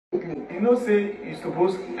You know, say you're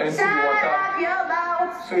supposed to empty the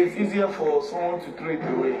water, so it's easier for someone to throw it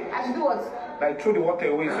away. I should do what? Like throw the water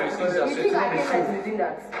away, so it's easier. You think I can't do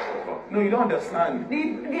that? No, you don't understand. The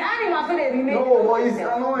animals when they remain. No, but it's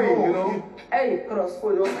annoying, no. You know. Hey, cross.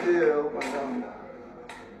 Oh, just stay up and down.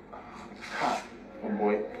 Oh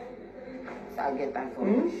boy. I'll get time for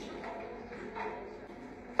it.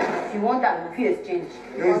 If you want that, if you exchange.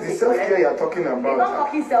 No, it's the self-care you're talking about. You're not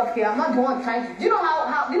talking self-care. I'm not the one trying to. Do you know how?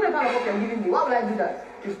 Do you know how much you're giving me? Why would I do that?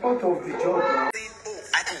 It's part of the job. I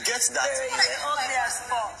could get that. You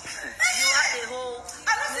are the whole.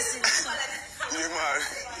 I don't listen. You man.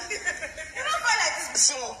 You don't find like this.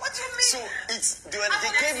 So, what do you mean? So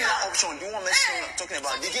they gave me that option. The one I'm talking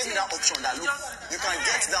about. They gave me that option that look, you can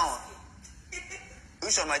get down.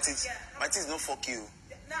 Which one my teeth? My teeth don't fuck you.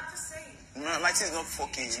 Not the same. My teeth not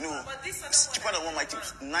fuck you. You know. But this it's cheaper than one my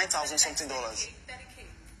teeth. $9,000 something. $30K.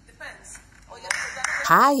 Depends.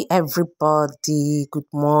 Hi everybody, good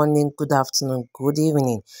morning, good afternoon, good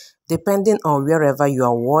evening, depending on wherever you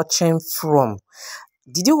are watching from.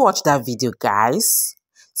 Did you watch that video, guys?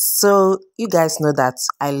 So you guys know that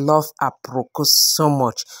I love Aproko so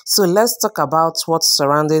much. So let's talk about what's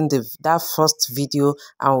surrounding that first video,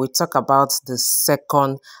 and we talk about the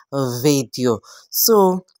second video.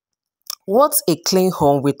 So what's a clean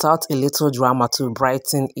home without a little drama to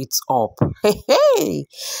brighten it up? Hey!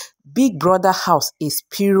 Big Brother house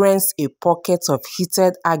experienced a pocket of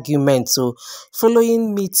heated arguments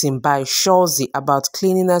following meeting by Shawzy about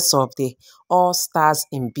cleanliness of the Allstars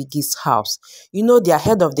in Biggie's house. You know, their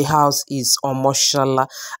head of the house is Omoshala,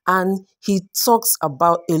 and he talks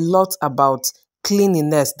about a lot about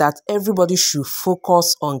cleanliness, that everybody should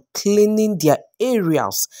focus on cleaning their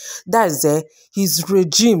areas. That is his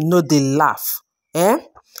regime, no they laugh.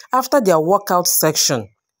 After their workout section,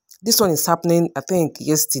 this one is happening, I think,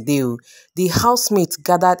 yesterday. The housemates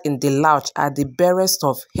gathered in the lounge at the barest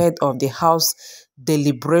of head of the house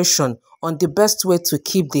deliberation on the best way to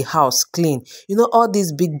keep the house clean. You know, all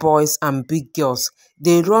these big boys and big girls,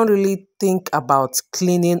 they don't really think about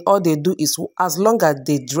cleaning. All they do is, as long as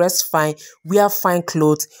they dress fine, wear fine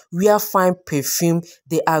clothes, wear fine perfume,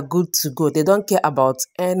 they are good to go. They don't care about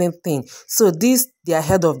anything. So this, their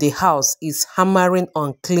head of the house, is hammering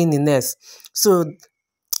on cleanliness. So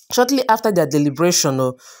shortly after their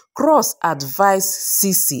deliberation, Cross advised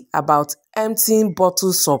Ceec about emptying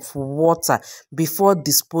bottles of water before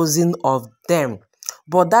disposing of them.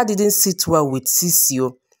 But that didn't sit well with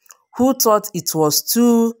Ceec, who thought it was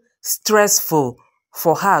too stressful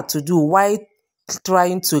for her to do while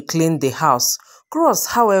trying to clean the house. Cross,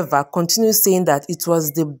 however, continued saying that it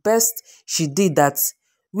was the best she did, that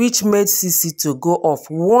which made Ceec to go off,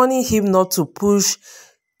 warning him not to push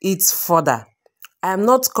it further. I am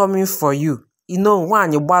not coming for you. You know,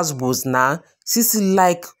 when you wasbos now, Ceec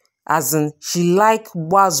like, as in, she like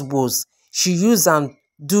wasbos. She use and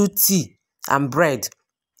do tea and bread.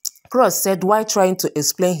 Cross said while trying to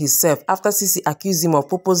explain himself after Ceec accused him of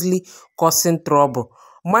purposely causing trouble.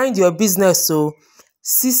 Mind your business, so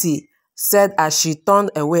Ceec said as she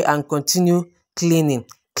turned away and continued cleaning,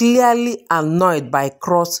 clearly annoyed by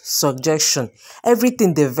Cross' suggestion.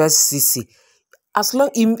 Everything they vex Ceec. As long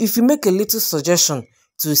if you make a little suggestion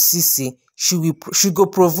to Ceec, she go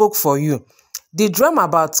provoke for you. The drama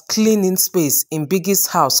about cleaning space in Biggie's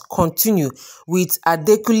house continue with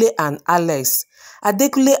Adekunle and Alex.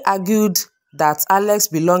 Adekunle argued that Alex's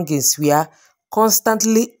belongings were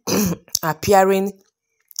constantly appearing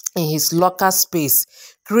in his locker space,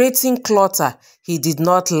 creating clutter he did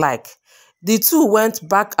not like. The two went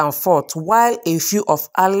back and forth while a few of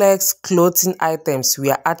Alex's clothing items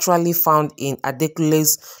were actually found in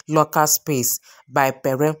Adekunle's locker space by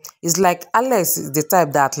Pere. It's like Alex is the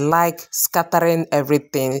type that like scattering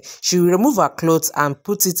everything. She will remove her clothes and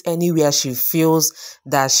put it anywhere she feels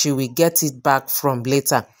that she will get it back from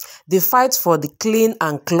later. The fight for the clean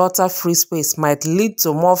and clutter-free space might lead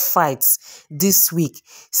to more fights this week.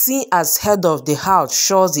 Seeing as head of the house,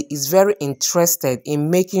 Shawzy is very interested in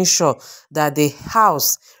making sure that the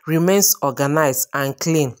house remains organized and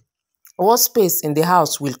clean. What space in the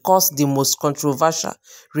house will cause the most controversial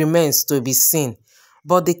remains to be seen.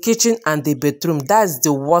 But the kitchen and the bedroom, that's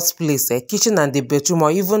the worst place. Kitchen and the bedroom,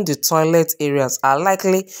 or even the toilet areas, are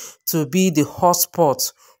likely to be the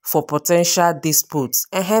hotspot for potential disputes.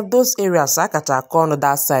 And those areas are on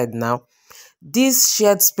that side now. These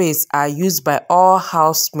shared space are used by all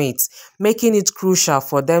housemates, making it crucial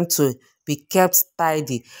for them to be kept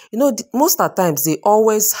tidy. You know, most of the times they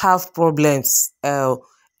always have problems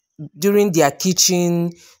during their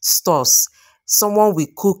kitchen stores. someone will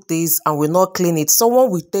cook this and will not clean it. Someone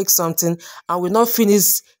will take something and will not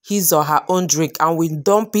finish his or her own drink and will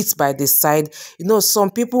dump it by the side. You know,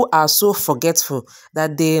 some people are so forgetful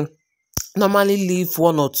that they normally leave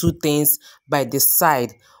one or two things by the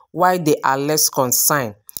side while they are less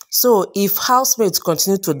concerned. So if housemates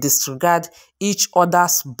continue to disregard each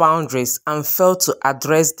other's boundaries and fail to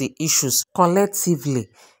address the issues collectively,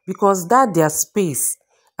 because that their space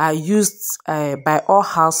are used by all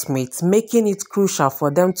housemates, making it crucial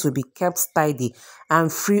for them to be kept tidy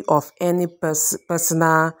and free of any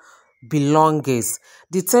personal belongings,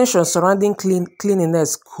 the tension surrounding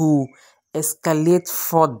cleanliness could escalate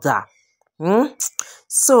further.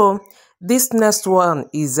 So this next one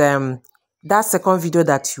is that second video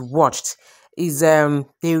that you watched is they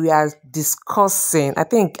were discussing, I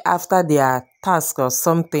think after their task or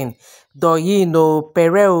something, Doyino,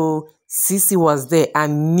 Pereo, Sisi was there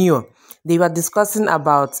and Neo. They were discussing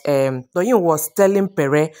about Doyin was telling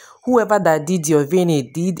Pere, whoever that did your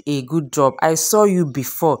vein did a good job. I saw you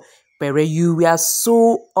before, Pere, you were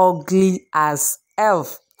so ugly as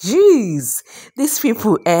elf. Jeez, these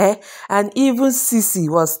people, and even Sisi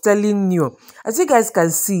was telling Neo. As you guys can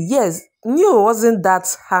see, yes, Neo wasn't that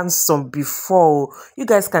handsome before. You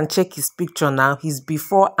guys can check his picture now. His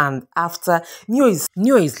before and after. Neo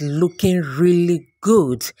is looking really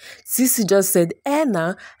good. Sisi just said,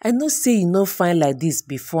 now, I know say you no fine like this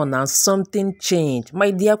before now. Something changed. My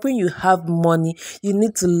dear, when you have money, you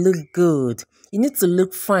need to look good. You need to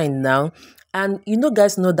look fine now. And you know,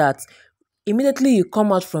 guys know that immediately you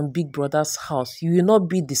come out from Big Brother's house, you will not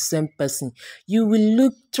be the same person. You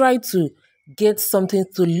will try to get something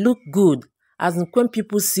to look good. As in when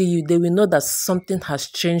people see you, they will know that something has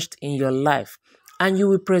changed in your life. And you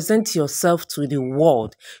will present yourself to the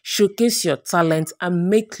world, showcase your talent, and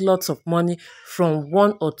make lots of money from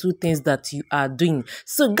one or two things that you are doing.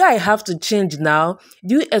 So guy have to change now.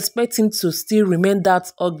 Do you expect him to still remain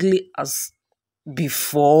that ugly as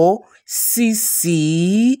before?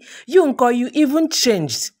 Sisi, you even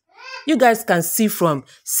changed. You guys can see from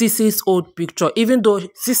Sisi's old picture, even though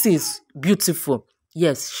Sisi is beautiful,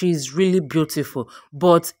 yes, she's really beautiful,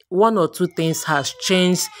 but one or two things has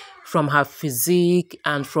changed from her physique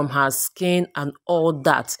and from her skin and all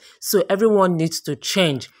that. So everyone needs to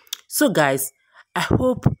change. So guys, I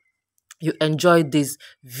hope you enjoyed this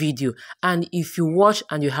video, and if you watch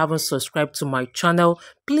and you haven't subscribed to my channel,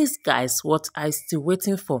 please guys, what are you still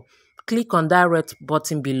waiting for? Click on that red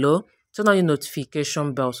button below, turn on your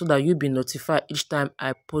notification bell so that you'll be notified each time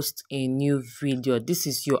I post a new video. This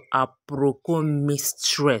is your Aproko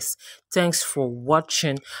mistress. Thanks for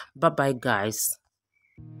watching. Bye bye guys.